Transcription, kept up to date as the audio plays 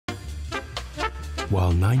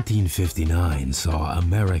While 1959 saw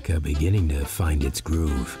America beginning to find its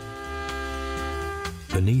groove,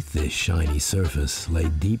 beneath this shiny surface lay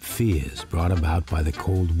deep fears brought about by the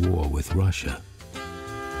Cold War with Russia.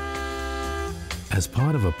 As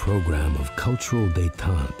part of a program of cultural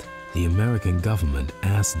détente, the American government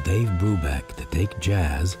asked Dave Brubeck to take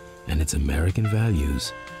jazz and its American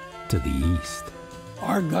values to the East.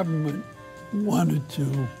 Our government wanted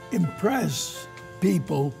to impress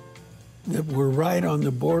people that were right on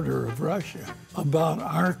the border of Russia about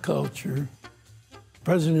our culture.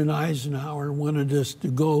 President Eisenhower wanted us to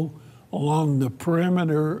go along the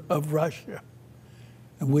perimeter of Russia.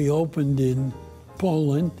 And we opened in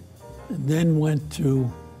Poland, and then went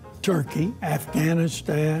to Turkey,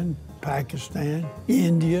 Afghanistan, Pakistan,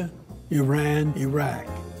 India, Iran, Iraq.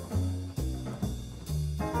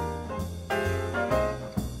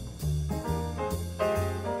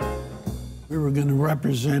 We were going to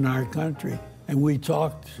represent our country, and we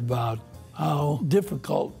talked about how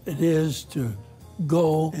difficult it is to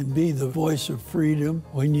go and be the voice of freedom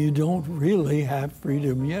when you don't really have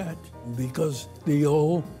freedom yet, because the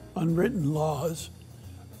old unwritten laws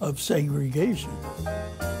of segregation.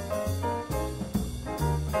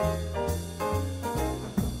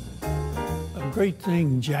 A great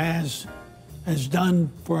thing jazz has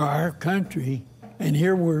done for our country, and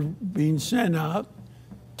here we're being sent out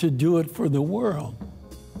to do it for the world.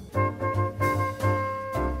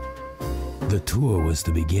 The tour was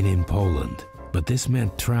to begin in Poland, but this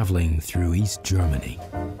meant traveling through East Germany.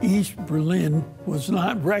 East Berlin was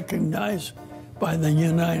not recognized by the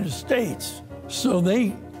United States, so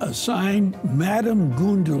they assigned Madame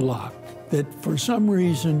Gundelach that for some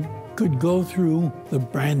reason could go through the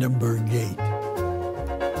Brandenburg Gate.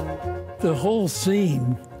 The whole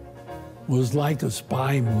scene was like a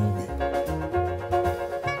spy movie.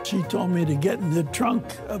 She told me to get in the trunk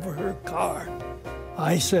of her car.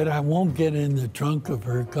 I said, I won't get in the trunk of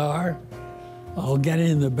her car. I'll get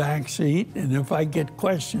in the back seat, and if I get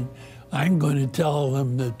questioned, I'm going to tell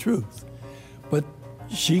them the truth. But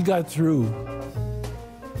she got through.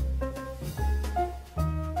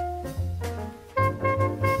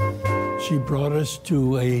 She brought us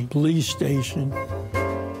to a police station,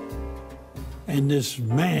 and this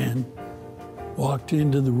man walked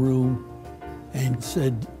into the room and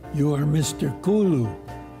said, "You are Mr. Kulu."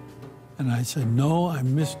 And I said, "No,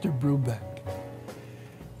 I'm Mr. Brubeck."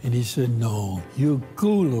 And he said, "No, you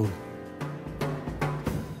Kulu."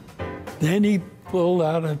 Then he pulled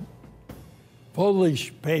out a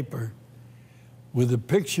Polish paper with a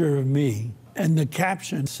picture of me, and the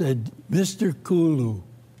caption said, "Mr. Kulu."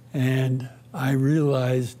 And I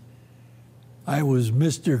realized I was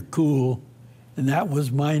Mr. Cool, and that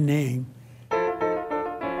was my name.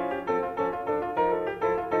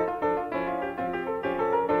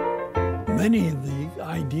 Many of the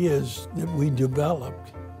ideas that we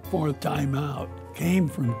developed for Time Out came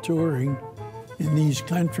from touring in these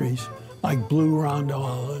countries, like Blue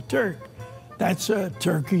Rondo a Turk. That's a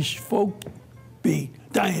Turkish folk beat.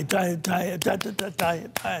 Diet, diet, diet, diet, diet,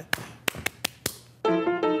 diet, diet.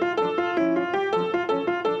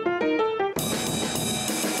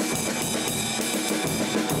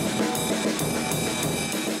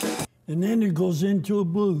 And then it goes into a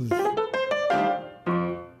blues.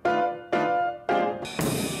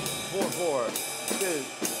 4/4, 2.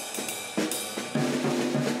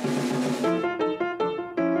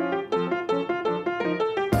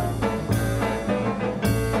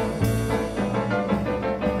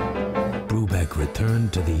 Brubeck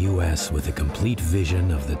returned to the U.S. with a complete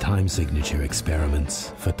vision of the time signature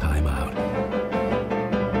experiments for Time Out.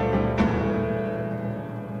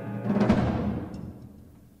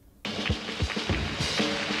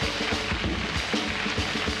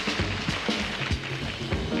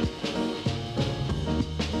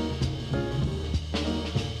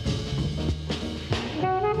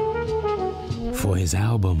 For his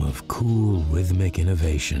album of cool rhythmic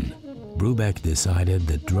innovation, Brubeck decided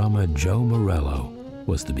that drummer Joe Morello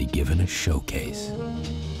was to be given a showcase.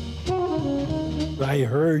 I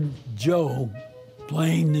heard Joe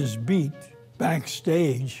playing this beat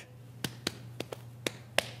backstage,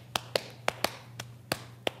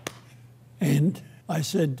 and I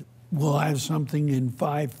said, "We'll have something in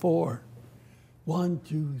 5/4. 1,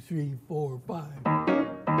 2, 3, 4, 5.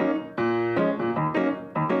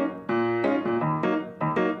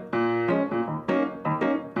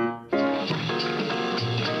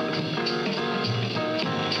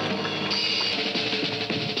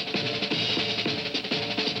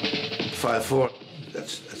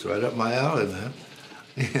 That's right up my alley, man.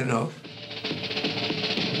 You know.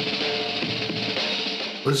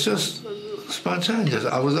 It's just Spontaneous.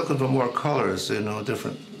 I was looking for more colors, you know,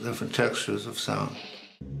 different textures of sound.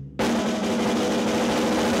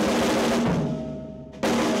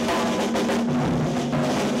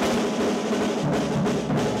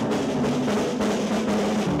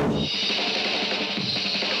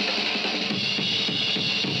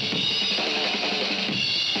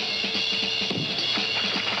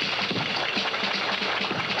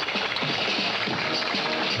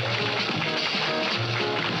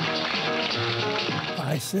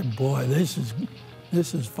 I said, boy, this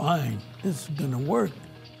is fine. This is gonna work.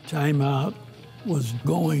 Time Out was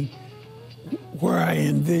going where I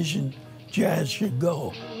envisioned jazz should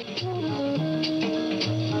go.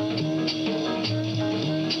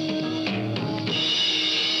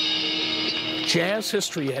 Jazz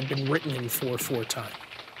history had been written in 4/4 time.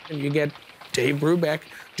 And you get Dave Brubeck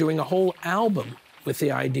doing a whole album with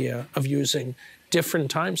the idea of using different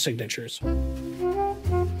time signatures.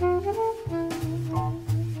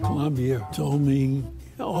 Columbia told me,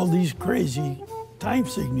 all these crazy time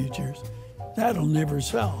signatures, that'll never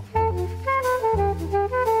sell.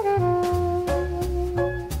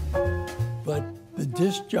 But the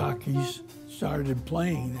disc jockeys started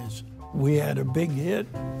playing this. We had a big hit.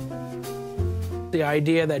 The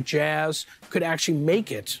idea that jazz could actually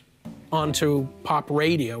make it onto pop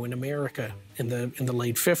radio in America in the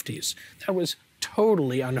late 50s, that was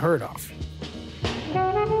totally unheard of.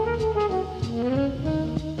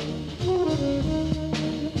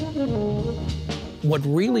 What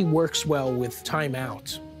really works well with Time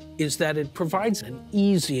Out is that it provides an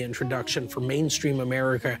easy introduction for mainstream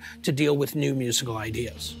America to deal with new musical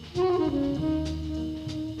ideas.